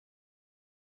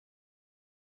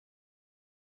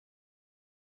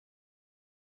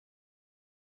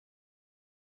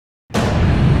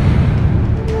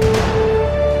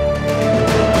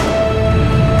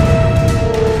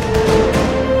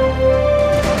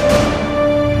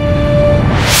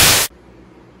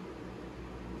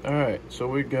so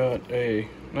we got a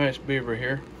nice beaver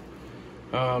here.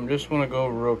 Just want to go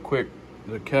over real quick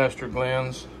the castor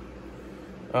glands.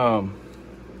 When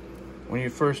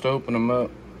you first open them up,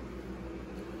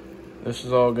 this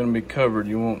is all going to be covered.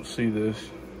 You won't see this.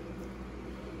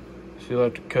 So you'll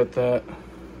have to cut that,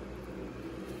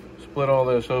 split all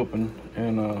this open,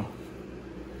 and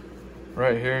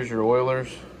right here's your oil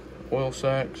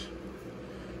sacs.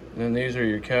 And then these are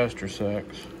your castor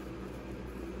sacs.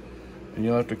 And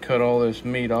you'll have to cut all this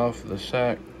meat off of the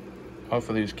sac, off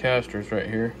of these castors right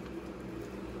here,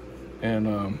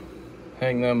 and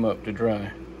hang them up to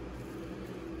dry.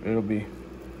 It'll be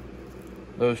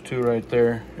those two right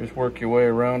there. Just work your way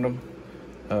around them,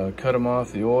 cut them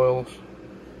off the oil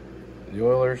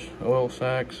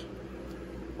sacs,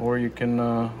 or you can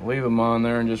leave them on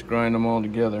there and just grind them all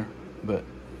together. But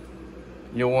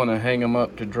you'll want to hang them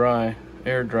up to dry,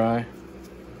 air dry,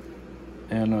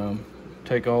 and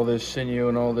take all this sinew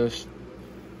and all this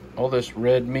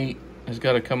red meat has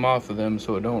got to come off of them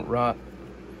so it don't rot.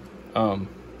 I'll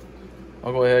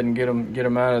go ahead and get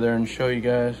them out of there and show you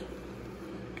guys.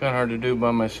 Kind of hard to do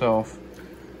by myself,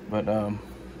 but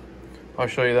I'll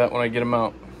show you that when I get them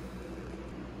out.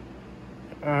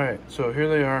 All right, so here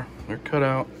they are. They're cut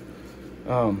out.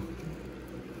 All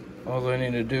I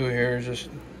need to do here is just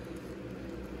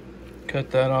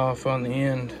cut that off on the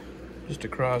end, just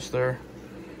across there.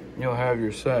 You'll have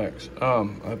your sacs.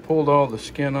 I pulled all the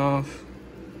skin off.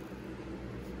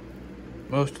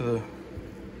 Most of the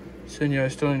sinew, I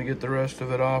still need to get the rest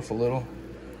of it off a little.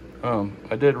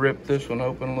 I did rip this one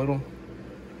open a little.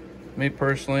 Me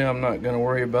personally, I'm not going to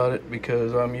worry about it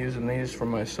because I'm using these for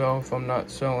myself. I'm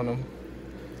not selling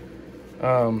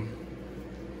them.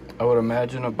 I would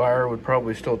imagine a buyer would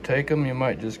probably still take them. You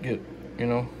might just get, you're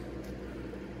going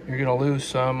to lose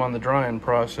some on the drying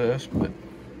process, but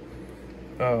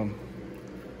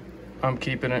I'm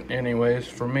keeping it anyways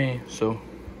for me, so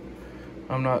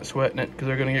I'm not sweating it because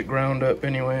they're going to get ground up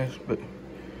anyways. But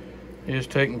you just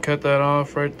take and cut that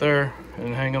off right there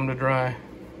and hang them to dry.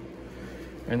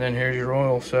 And then here's your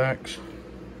oil sacs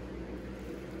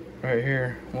right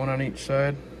here, one on each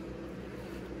side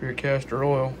for your castor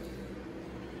oil.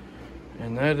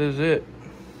 And that is it.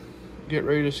 Get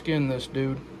ready to skin this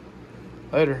dude.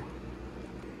 Later.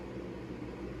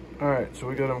 Alright, so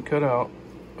we got them cut out.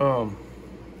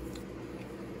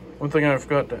 One thing I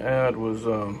forgot to add was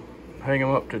hang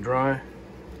them up to dry.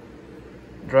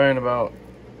 Dry in about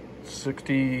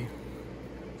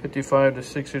 55 to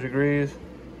 60 degrees.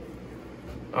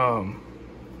 I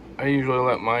usually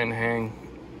let mine hang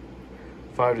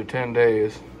 5 to 10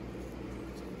 days,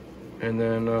 and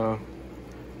then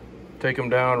take them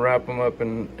down, wrap them up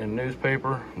in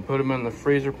newspaper, and put them in the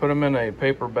freezer. Put them in a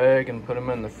paper bag and put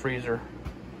them in the freezer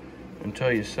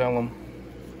until you sell them.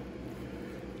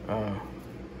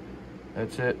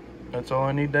 That's it. That's all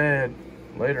I need to add.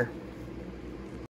 Later.